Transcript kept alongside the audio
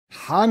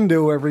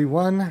Hondo,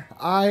 everyone.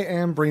 I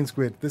am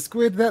brainsquid, the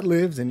squid that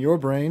lives in your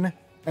brain,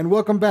 and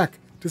welcome back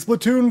to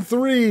Splatoon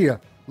 3.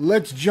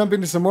 Let's jump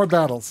into some more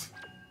battles.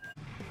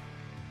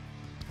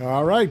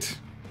 All right.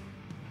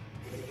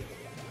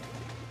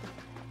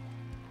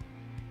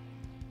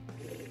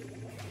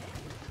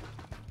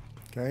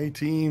 Okay,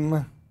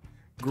 Team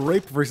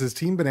Grape versus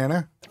Team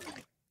Banana.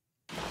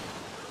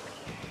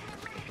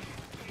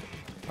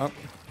 Oh.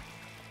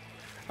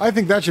 I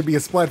think that should be a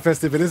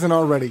Splatfest if it isn't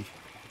already.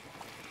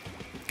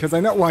 Because I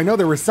know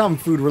there was some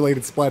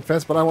food-related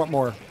Splatfest, but I want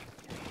more.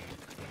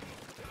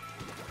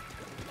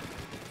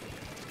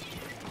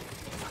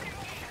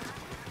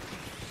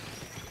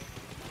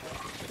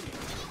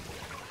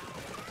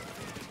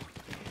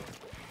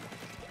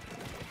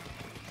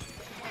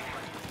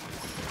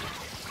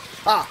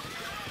 Ah!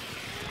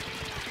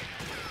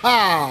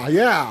 Ah,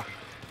 yeah!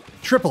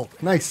 Triple,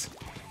 nice.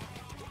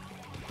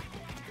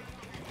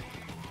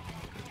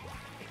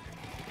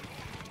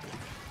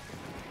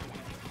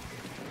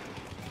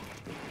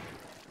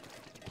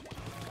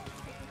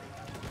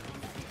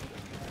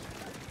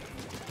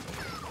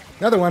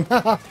 Another one.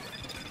 Haha.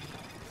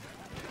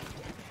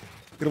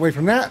 Get away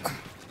from that.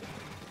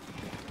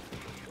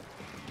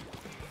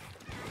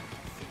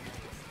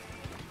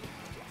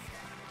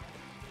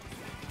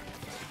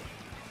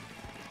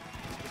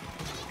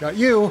 Got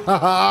you. Ha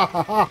ha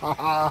ha ha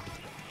ha.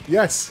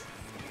 Yes.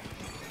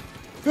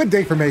 Good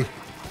day for me.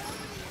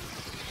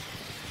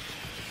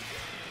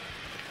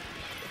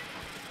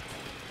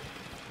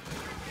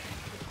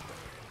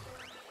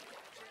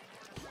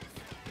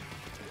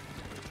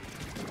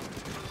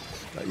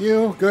 Got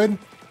you. Good.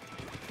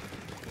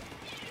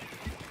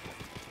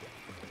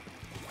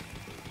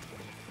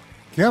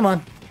 Come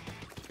on.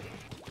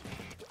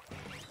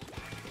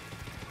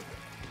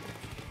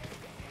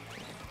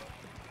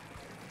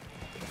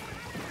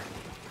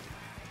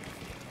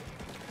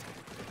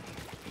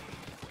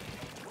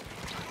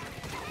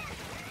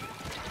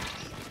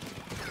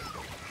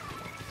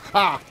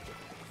 Ha!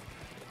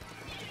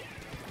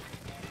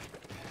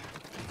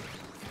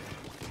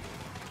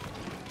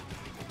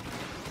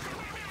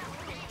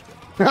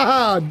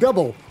 Haha!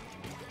 Double!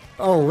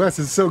 Oh, this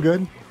is so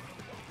good.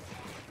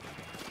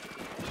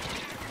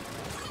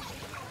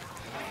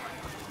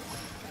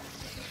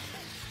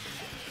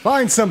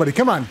 Find somebody,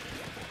 come on.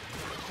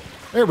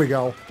 There we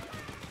go.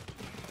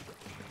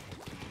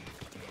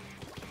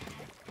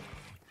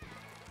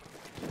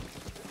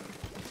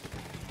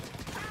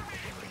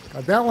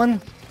 Got that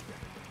one.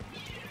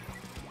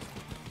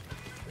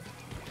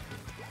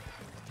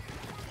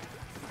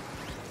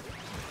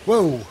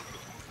 Whoa.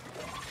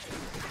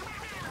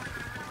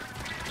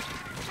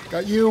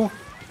 Got you.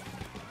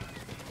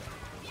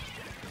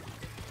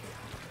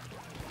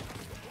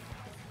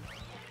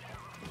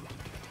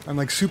 I'm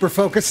like super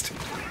focused.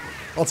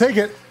 I'll take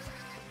it.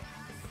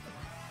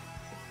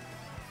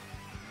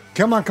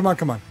 Come on, come on,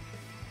 come on.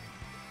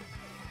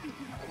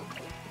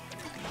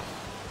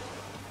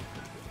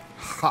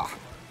 Ha.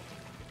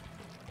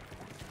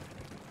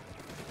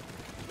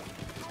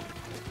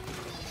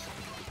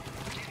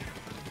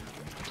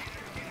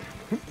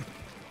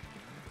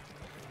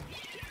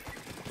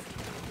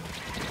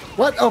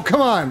 What? Oh,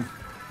 come on.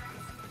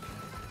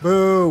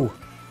 Boo.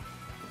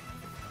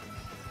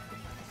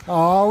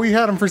 Oh, we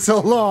had him for so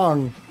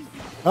long.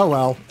 Oh,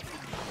 well.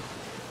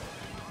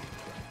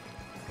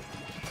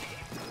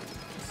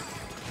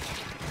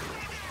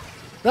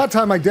 That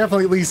time I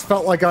definitely at least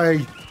felt like I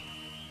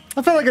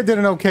felt like I did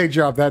an okay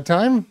job that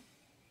time.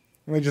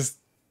 We just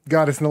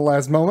got us in the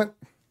last moment.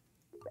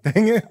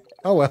 Dang it.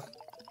 Oh, well.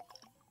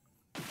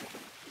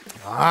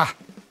 Ah.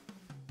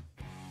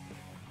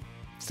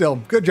 Still,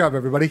 good job,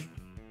 everybody.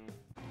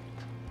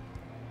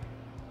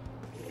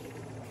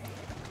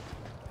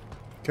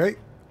 Okay.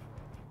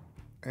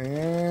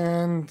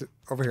 And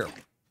over here.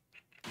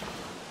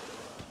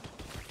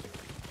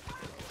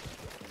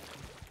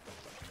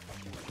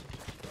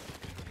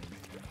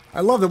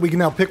 I love that we can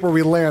now pick where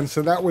we land,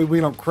 so that way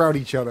we don't crowd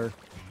each other.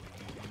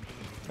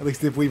 At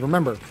least if we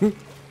remember.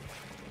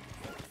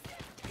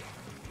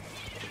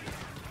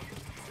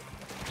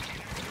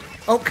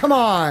 Oh, come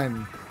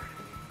on!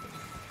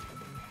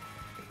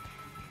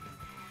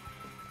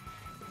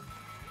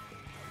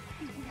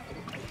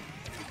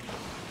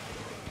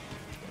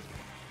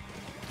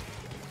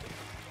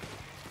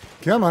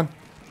 Come on.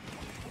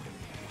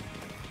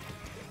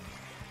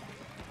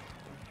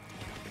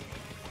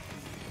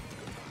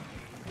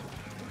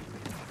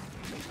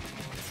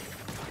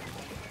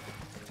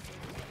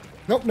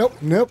 Nope, nope,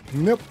 nope,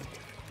 nope.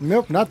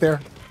 Nope, not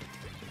there.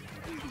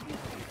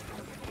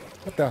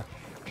 What the?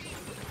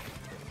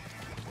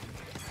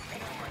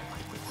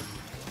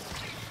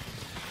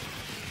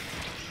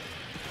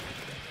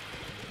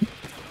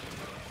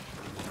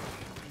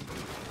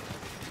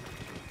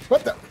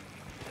 What the?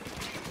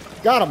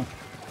 Got him.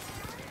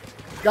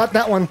 Got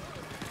that one.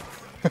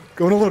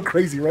 Going a little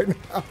crazy right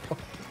now.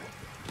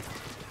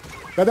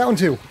 Got that one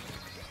too.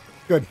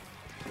 Good.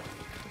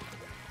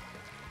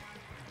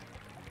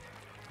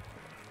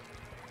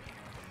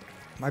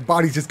 My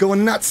body's just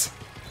going nuts.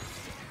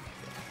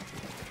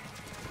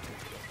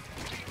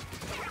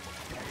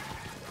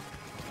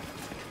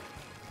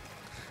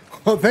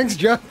 Oh, thanks,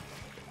 Jeff.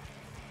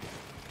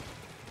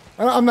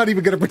 I'm not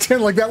even going to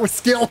pretend like that was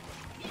skill.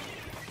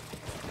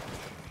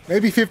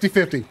 Maybe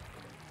 50-50.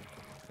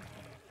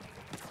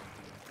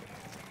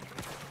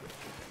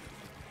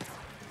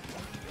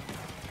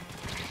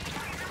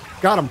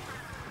 Got him.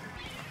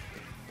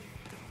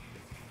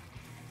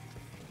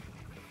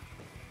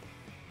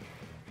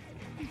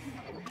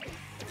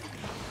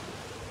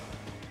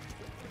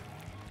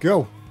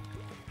 Go.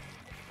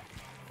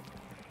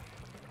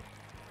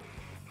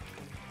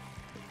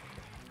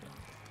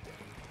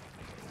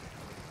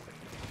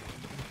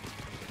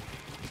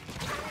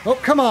 Oh,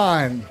 come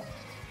on.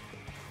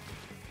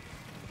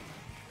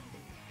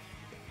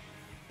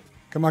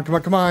 Come on, come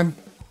on, come on.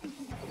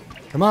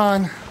 Come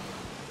on.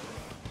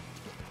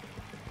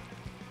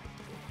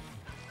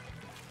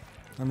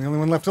 I'm the only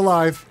one left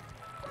alive.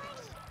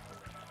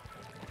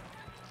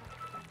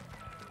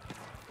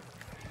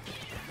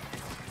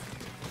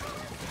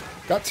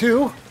 Got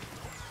 2.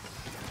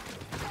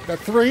 Got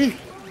 3.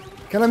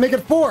 Can I make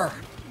it 4?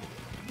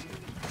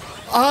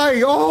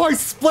 I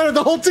splattered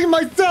the whole team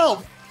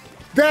myself.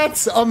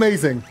 That's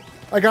amazing.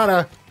 I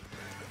gotta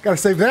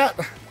save that.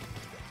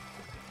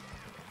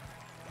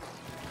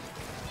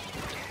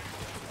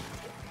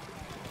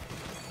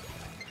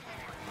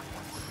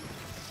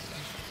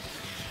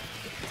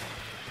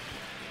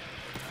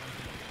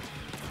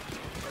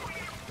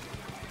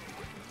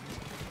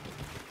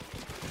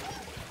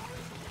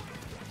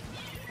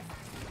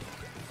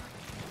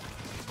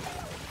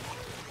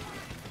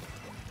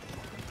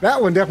 That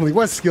one definitely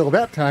was skill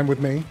that time with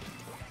me.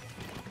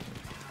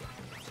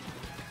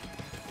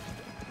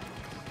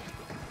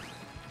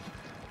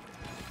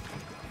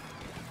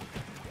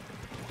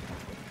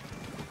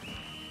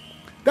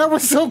 That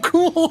was so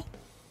cool!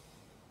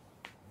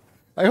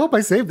 I hope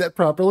I saved that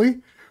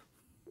properly.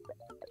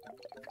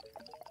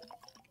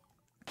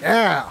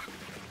 Yeah!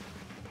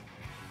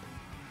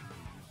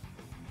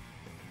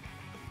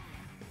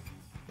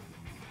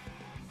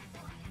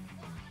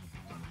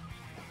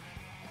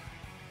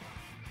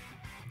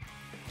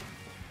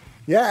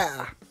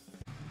 Yeah!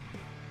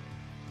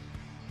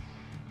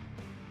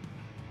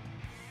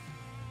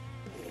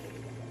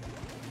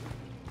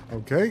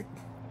 Okay.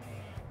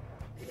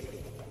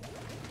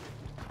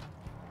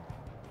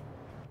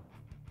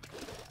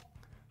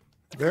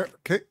 There,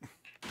 okay.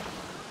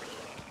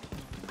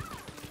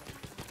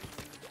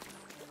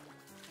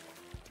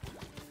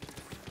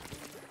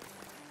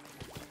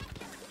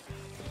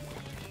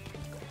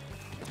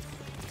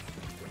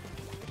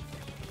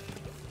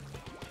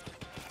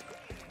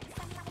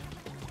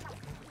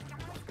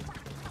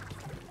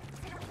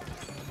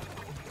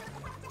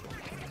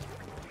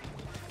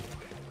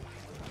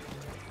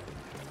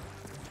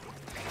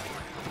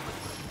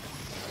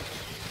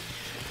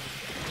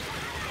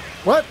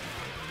 What?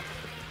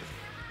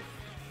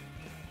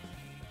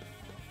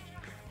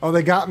 Oh,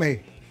 they got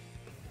me.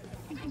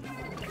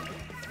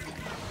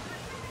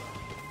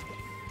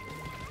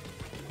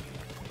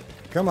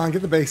 Come on,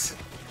 get the base.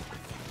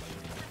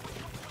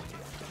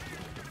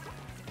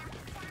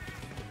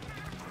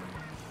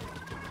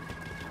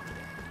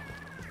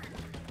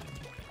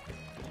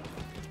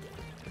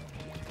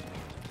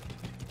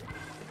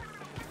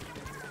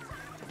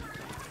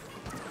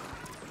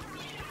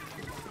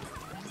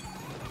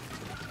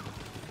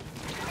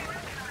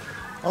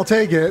 I'll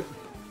take it.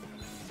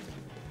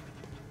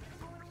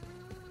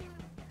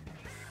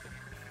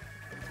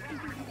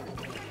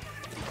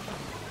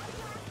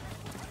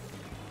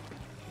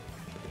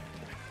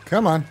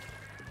 Come on.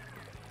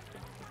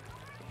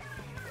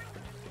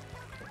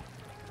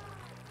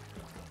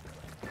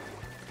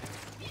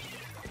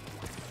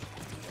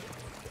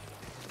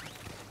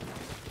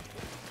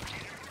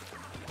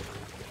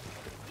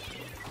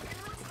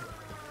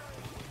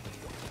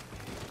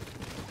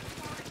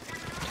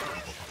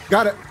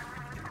 Got it.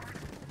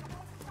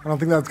 I don't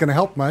think that's going to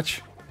help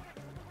much.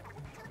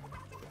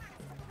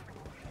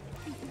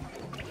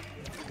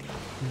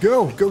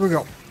 Go, go, go,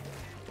 go.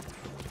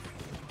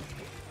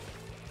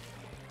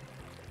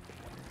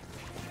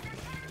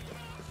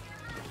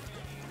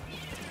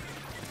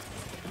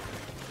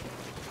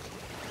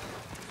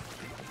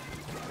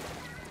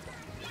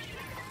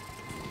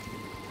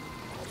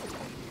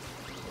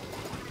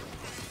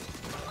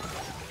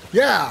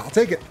 Yeah, I'll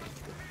take it.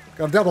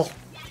 Got a double.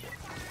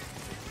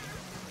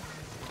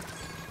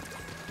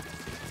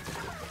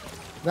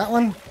 That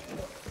one.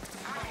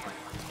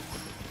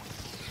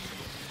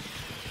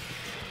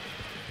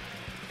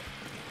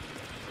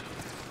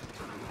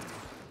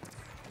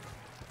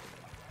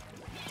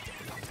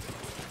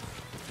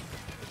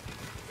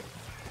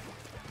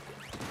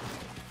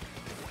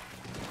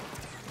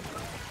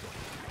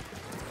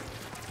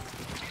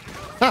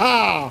 Ha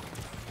ha!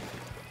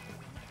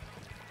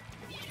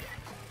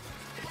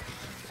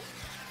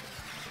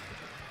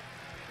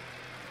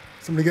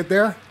 Somebody get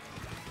there?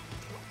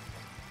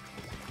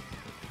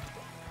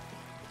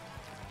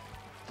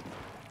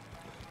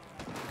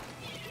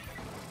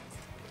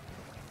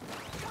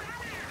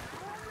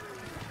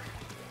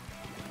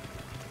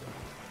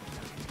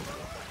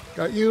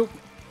 Got you.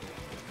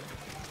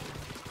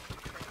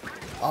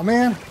 Oh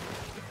man.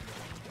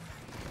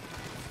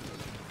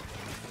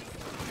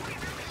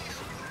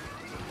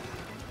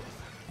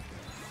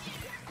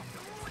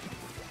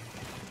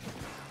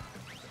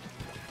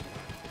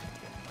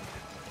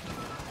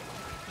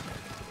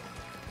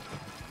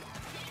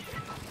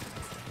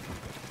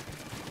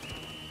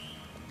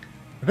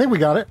 I think we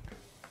got it.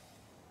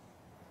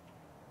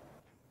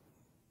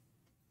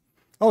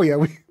 Oh yeah,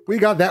 we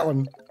got that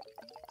one.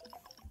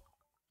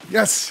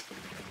 Yes!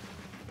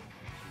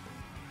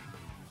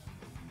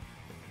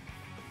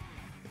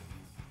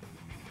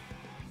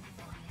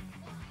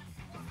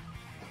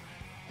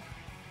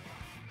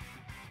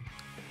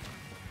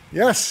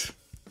 Yes!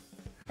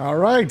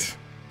 Alright.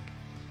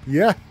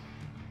 Yeah.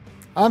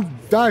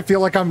 I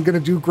feel like I'm gonna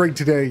do great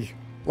today.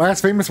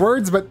 Last famous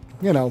words, but,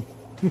 you know.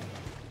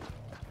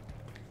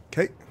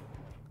 Okay.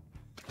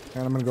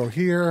 And I'm gonna go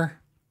here.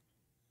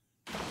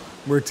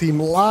 We're Team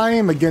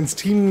Lime against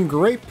Team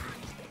Grape.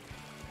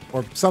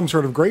 Or some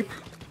sort of grape.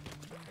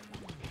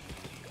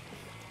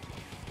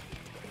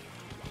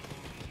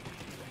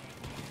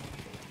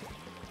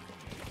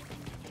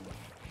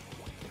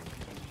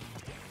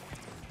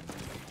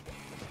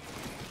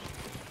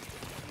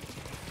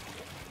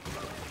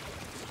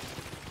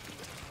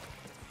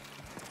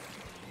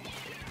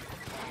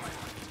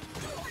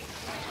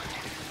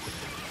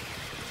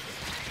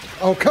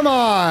 Oh, come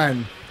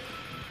on!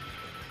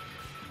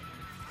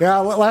 Yeah,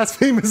 last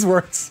famous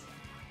words.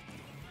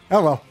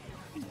 Oh well.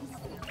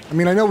 I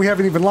mean, I know we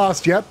haven't even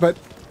lost yet, but...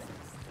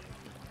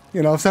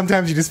 You know,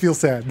 sometimes you just feel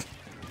sad.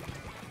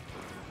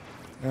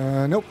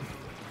 Nope.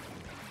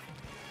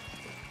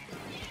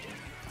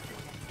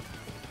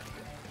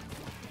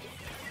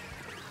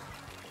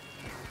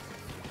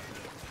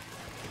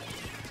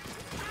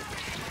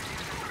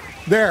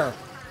 There.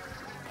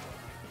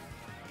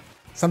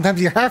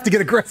 Sometimes you have to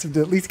get aggressive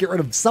to at least get rid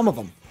of some of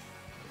them.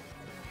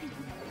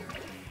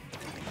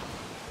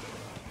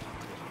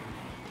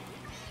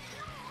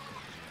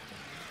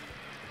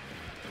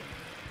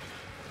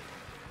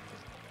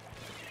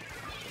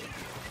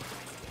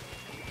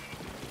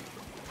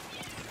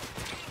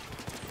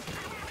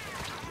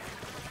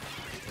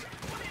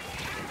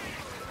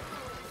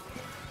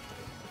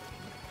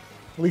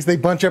 At least they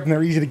bunch up and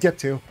they're easy to get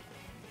to.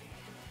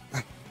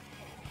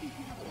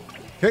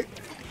 Okay.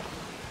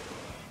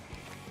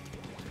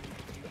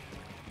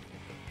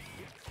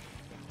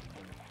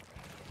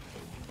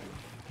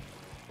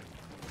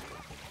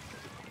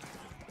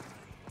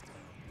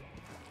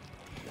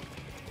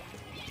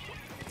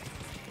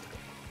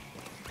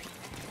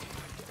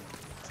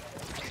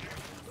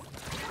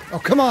 Oh,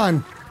 come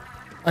on!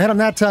 I had him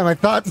that time, I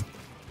thought.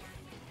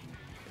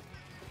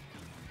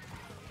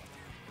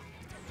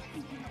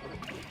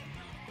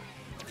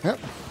 Yep.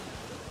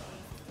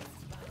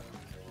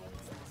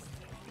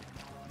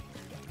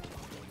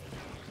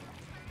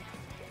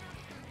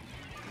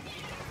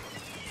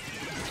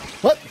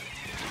 What?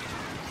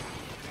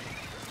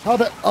 How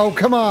the... Oh,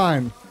 come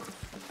on!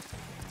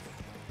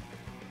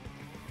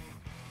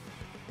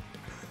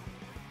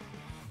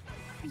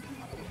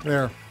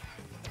 There.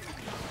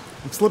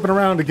 I'm slipping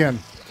around again.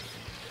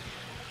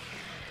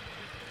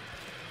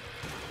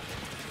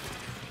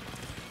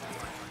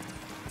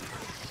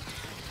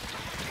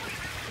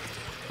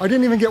 I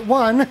didn't even get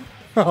one.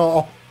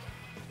 Oh,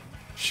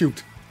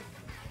 shoot.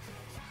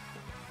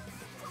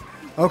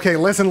 Okay,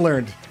 lesson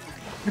learned.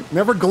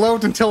 Never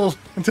gloat until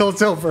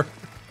it's over.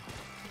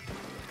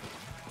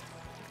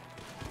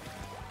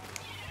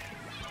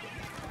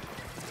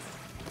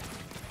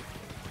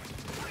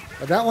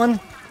 Got that one.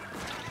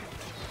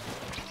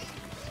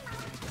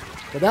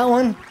 Got that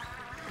one.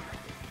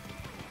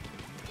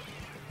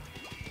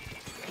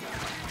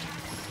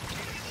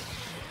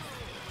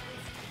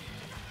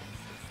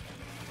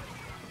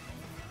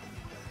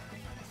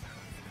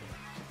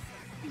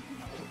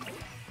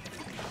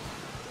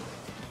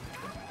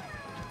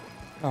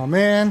 Oh,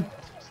 man.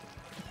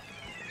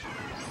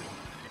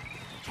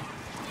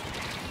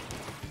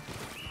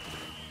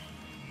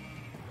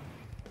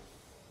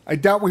 I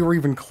doubt we were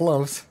even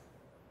close.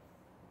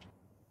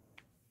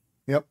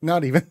 Yep,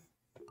 not even.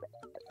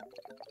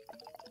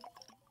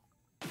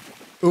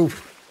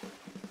 Oof.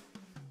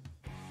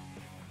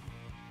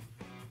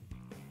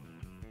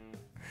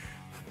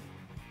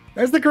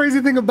 That's the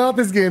crazy thing about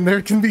this game.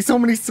 There can be so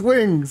many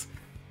swings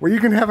where you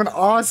can have an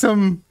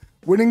awesome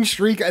winning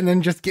streak and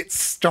then just get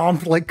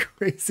stomped like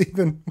crazy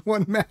in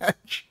one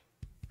match.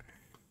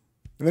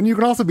 And then you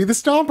can also be the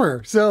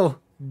stomper. So,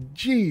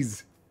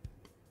 geez.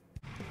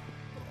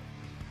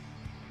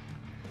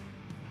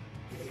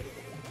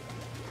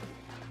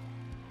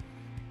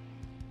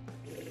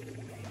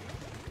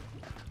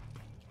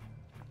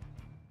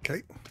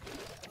 Okay.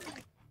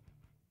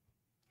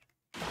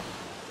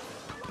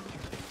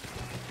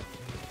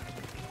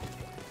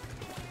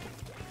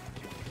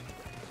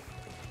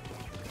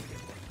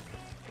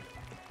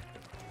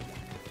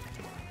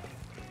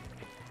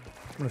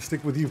 I'm gonna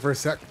stick with you for a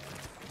sec.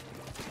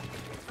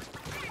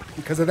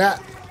 Because of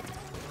that.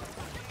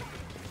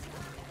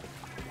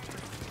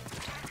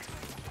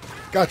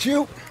 Got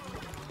you.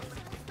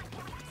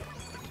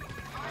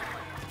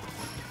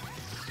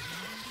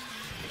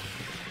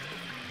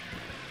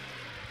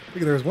 I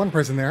think there's one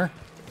person there.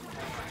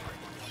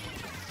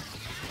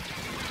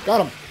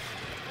 Got him.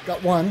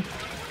 Got one.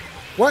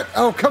 What?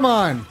 Oh, come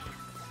on.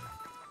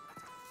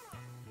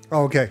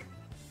 Oh, okay.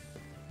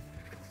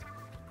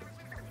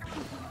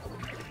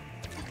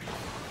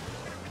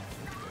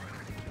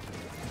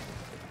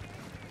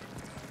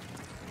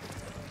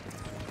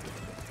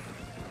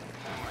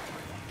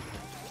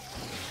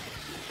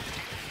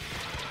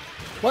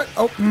 What?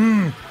 Oh,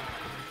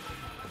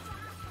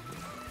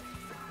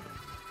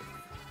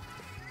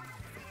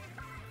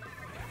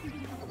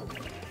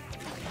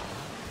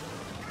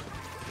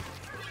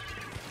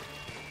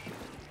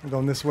 I'm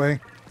going this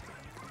way.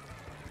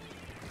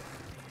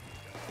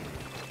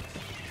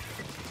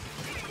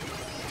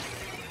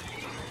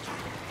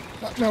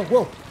 Oh, no,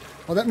 whoa.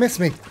 Oh, that missed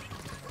me.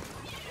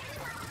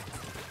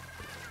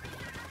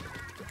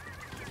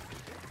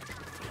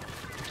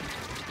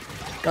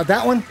 Got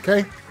that one?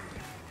 Okay.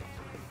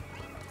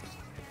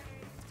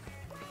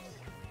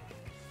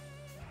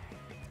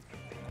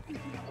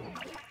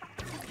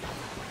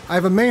 I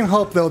have a main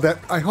hope, though, that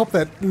I hope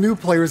that new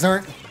players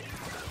aren't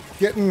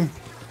getting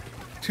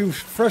too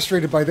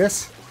frustrated by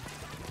this.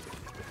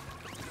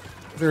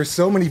 There are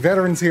so many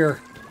veterans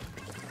here.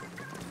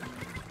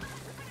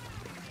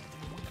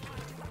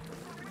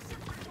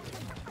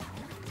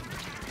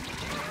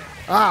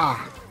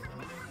 Ah!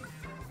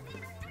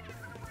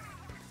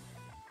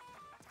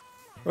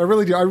 But I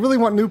really do. I really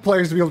want new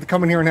players to be able to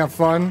come in here and have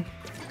fun.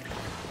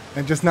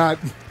 And just not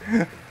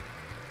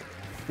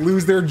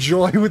lose their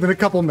joy within a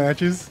couple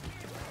matches.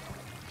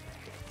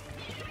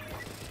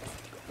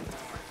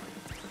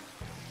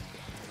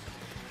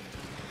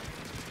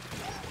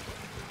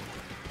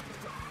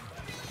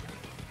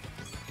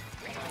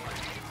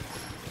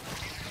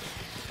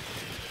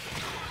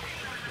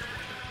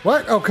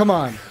 What? Oh, come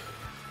on.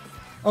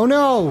 Oh,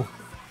 no!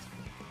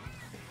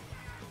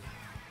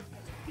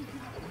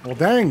 Well,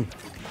 dang.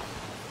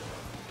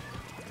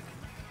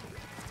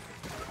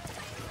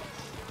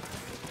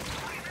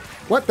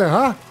 What the,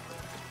 huh?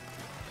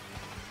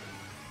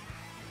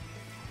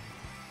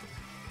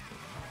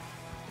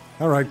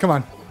 All right, come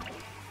on.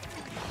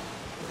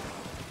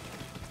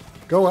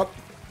 Go up.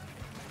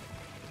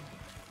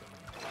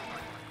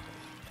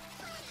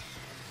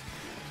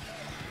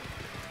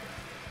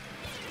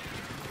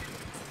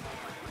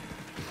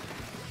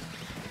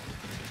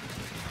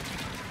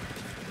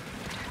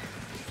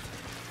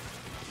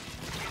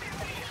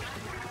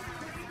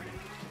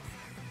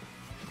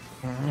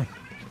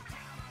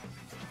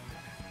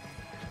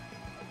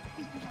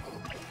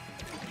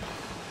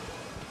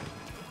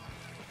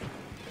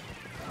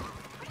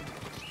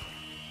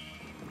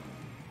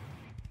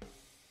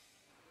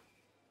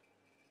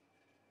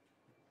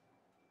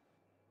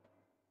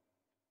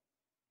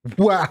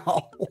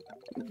 Wow.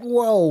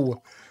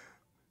 Whoa.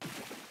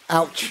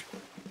 Ouch.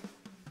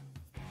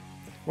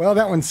 Well,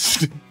 that one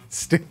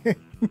stings.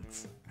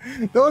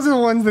 Those are the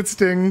ones that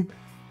sting.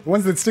 The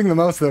ones that sting the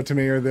most, though, to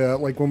me, are the,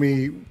 like, when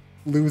we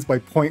lose by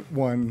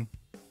 0.1.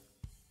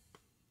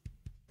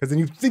 Because then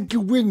you think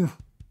you win.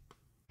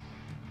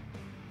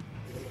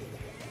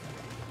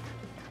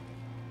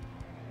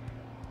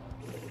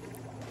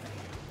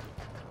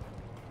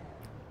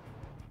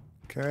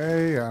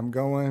 Okay, I'm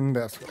going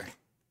this way.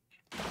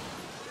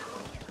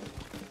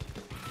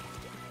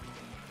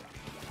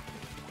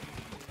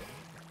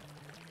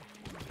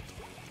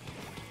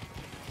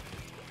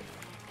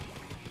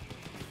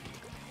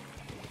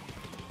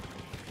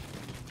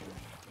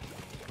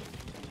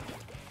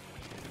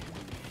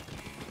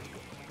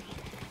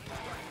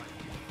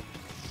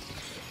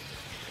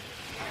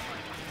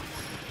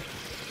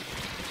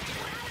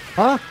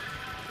 Huh?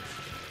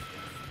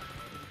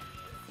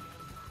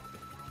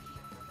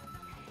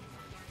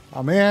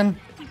 Oh, man.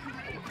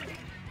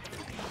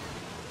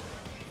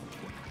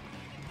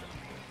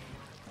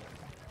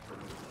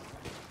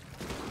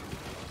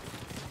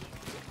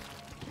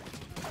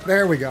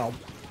 There we go.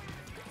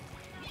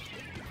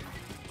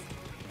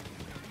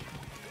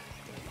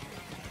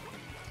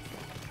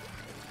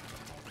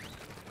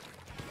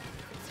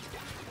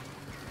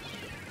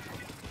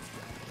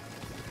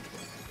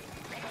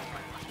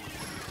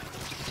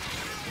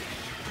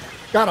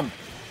 Got him.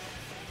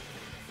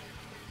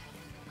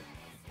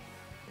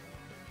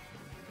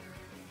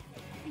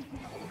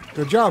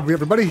 Good job,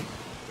 everybody.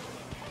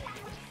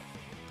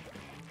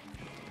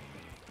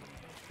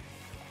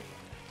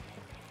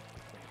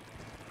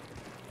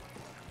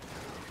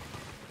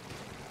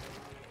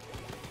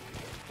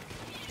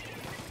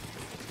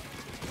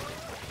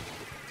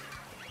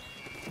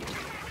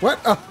 What?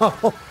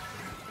 Oh.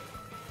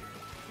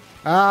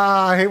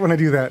 Ah, I hate when I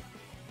do that.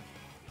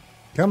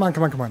 Come on,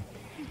 come on, come on.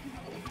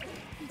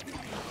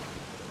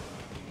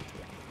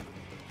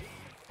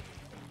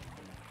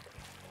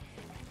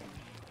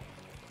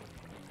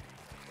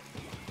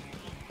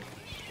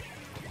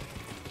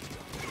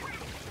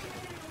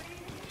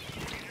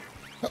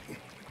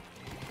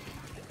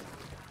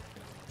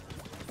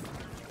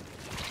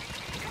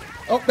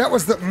 Oh, that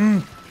was the...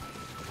 I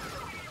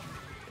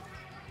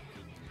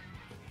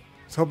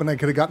was hoping I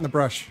could have gotten the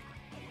brush.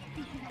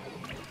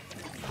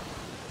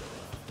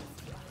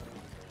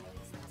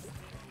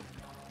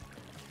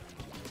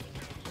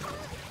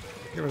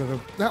 Get rid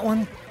of that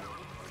one.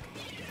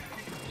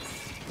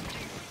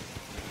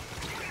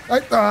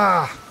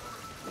 Ah!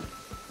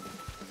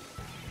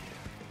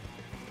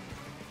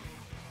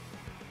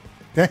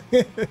 Dang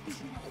it.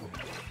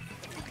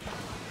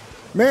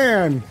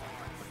 Man!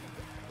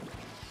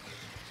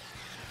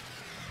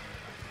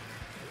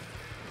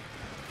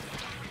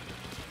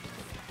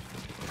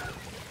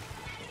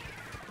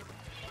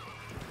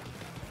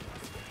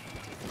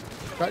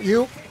 Got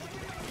you.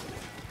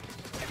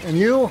 And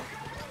you.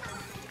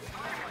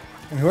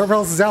 And whoever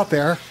else is out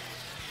there.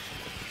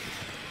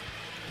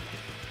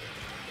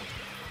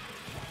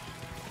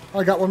 Oh,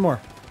 I got one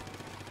more.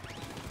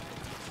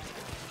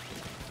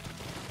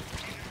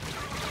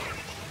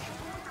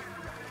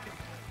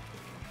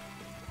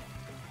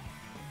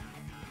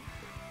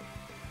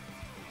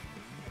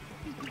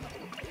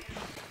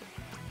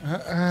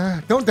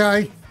 Don't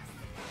die.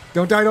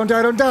 Don't die, don't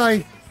die, don't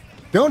die.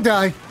 Don't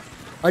die.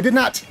 I did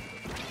not.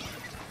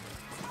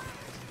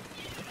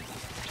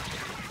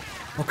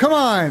 Oh, come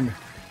on.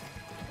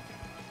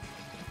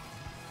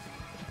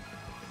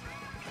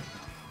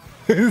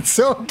 It's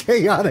so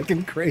chaotic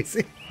and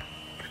crazy.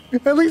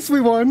 At least we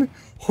won.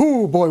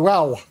 Oh, boy,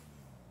 wow.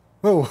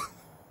 Oh.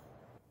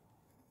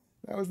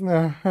 That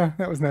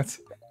was nuts.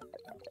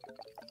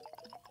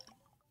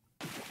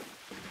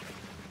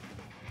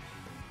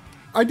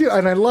 I do,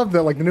 and I love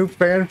the new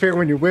fanfare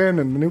when you win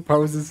and the new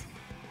poses.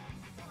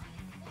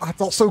 Oh, it's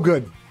all so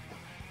good.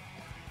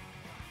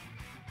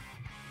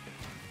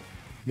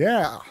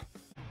 Yeah.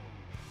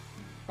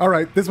 All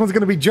right, this one's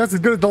gonna be just as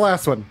good as the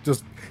last one.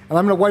 And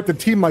I'm gonna wipe the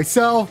team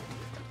myself.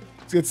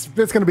 It's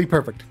gonna be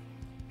perfect.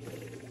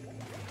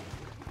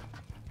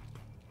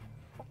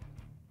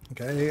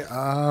 Okay,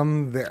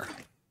 there.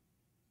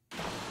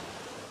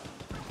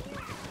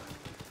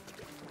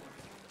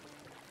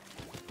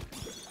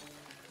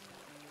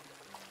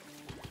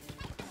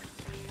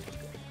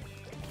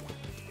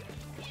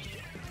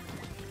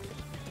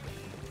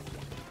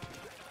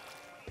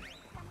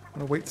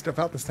 I'm gonna wait stuff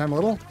out this time a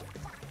little.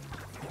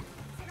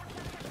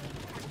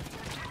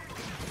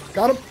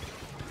 Got him.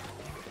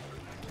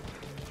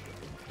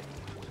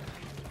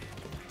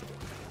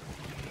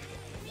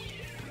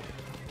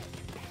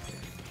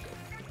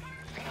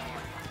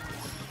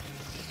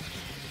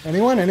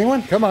 Anyone?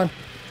 Anyone? Come on.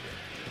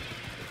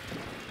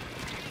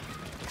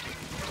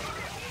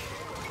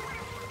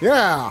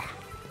 Yeah.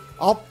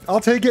 I'll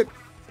take it.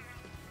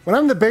 When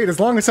I'm in the bait, as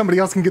long as somebody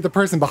else can get the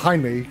person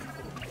behind me,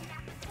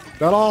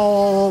 that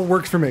all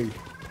works for me.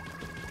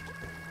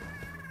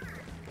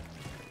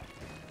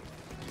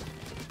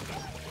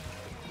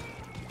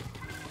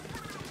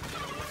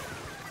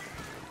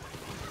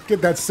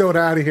 Get that soda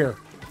out of here.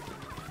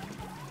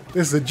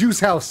 This is a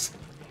juice house.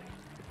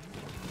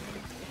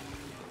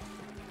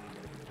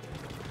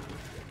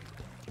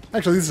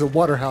 Actually, this is a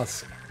water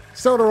house.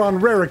 Soda on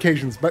rare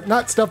occasions, but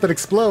not stuff that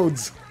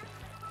explodes.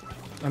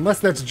 Unless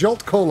that's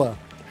Jolt Cola.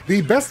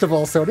 The best of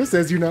all sodas,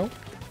 as you know.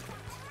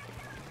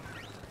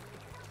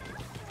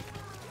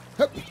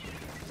 Hup.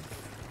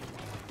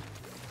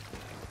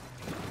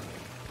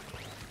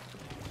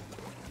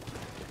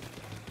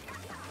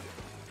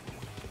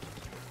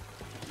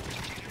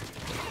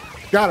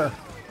 Got her.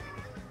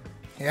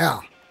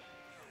 Yeah.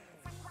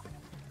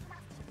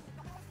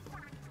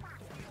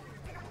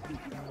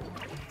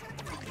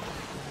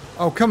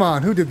 Oh, come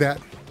on. Who did that?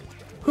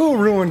 Who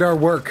ruined our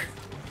work?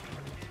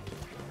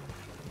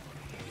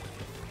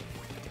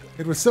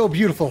 It was so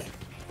beautiful.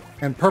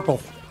 And purple.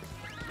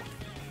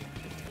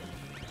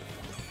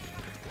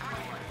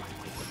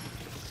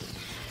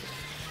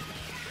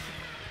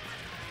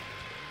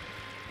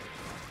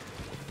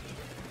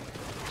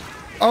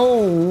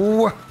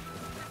 Oh!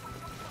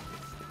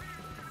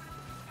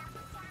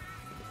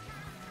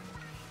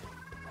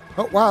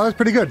 Oh, wow, that's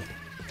pretty good.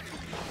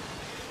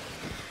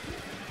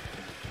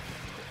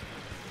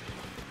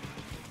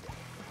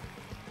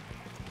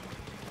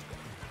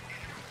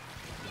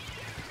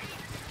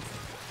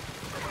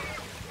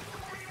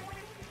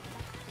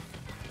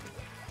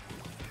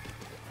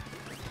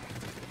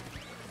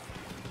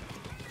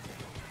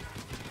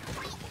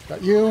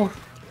 Got you.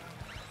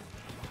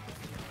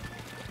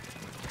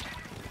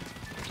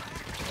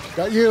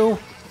 Got you.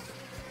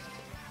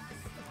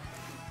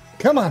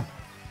 Come on.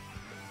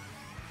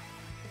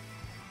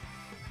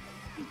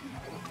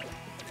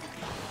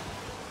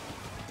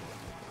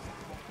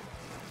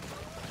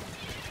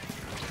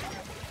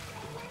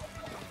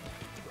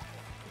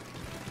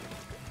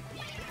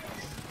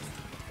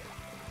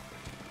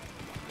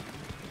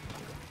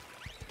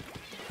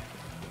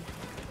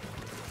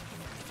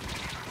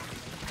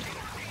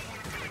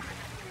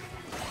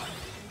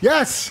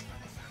 Yes!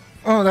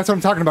 Oh, that's what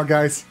I'm talking about,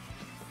 guys.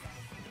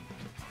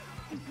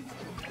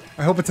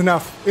 I hope it's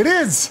enough. It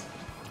is!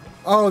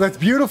 Oh, that's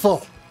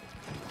beautiful.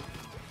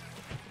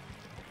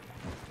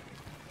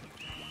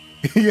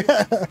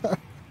 Yeah.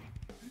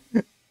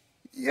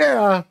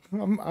 Yeah,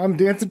 I'm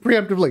dancing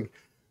preemptively.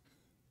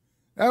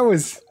 That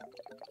was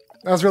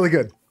really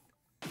good.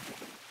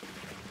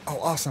 Oh,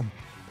 awesome.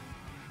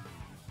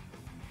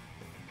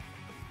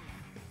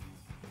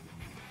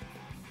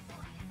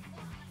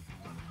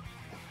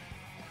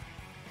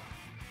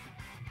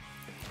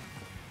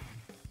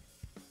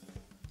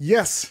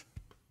 Yes.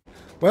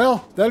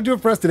 Well, that'll do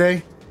it for us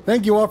today.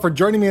 Thank you all for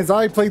joining me as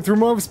I played through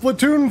more of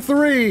Splatoon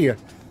 3.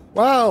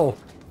 Wow,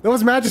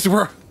 those matches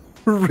were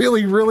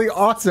really, really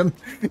awesome.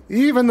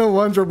 Even the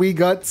ones where we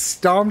got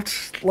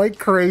stomped like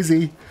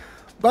crazy.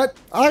 But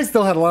I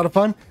still had a lot of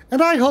fun, and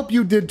I hope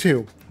you did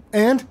too.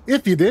 And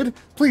if you did,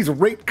 please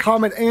rate,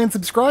 comment, and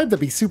subscribe.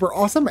 That'd be super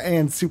awesome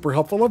and super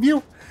helpful of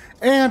you.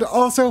 And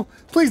also,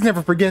 please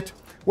never forget,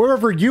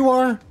 wherever you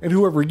are and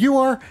whoever you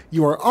are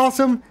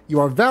awesome, you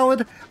are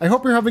valid. I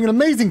hope you're having an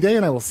amazing day,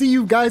 and I will see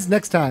you guys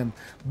next time.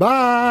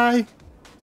 Bye!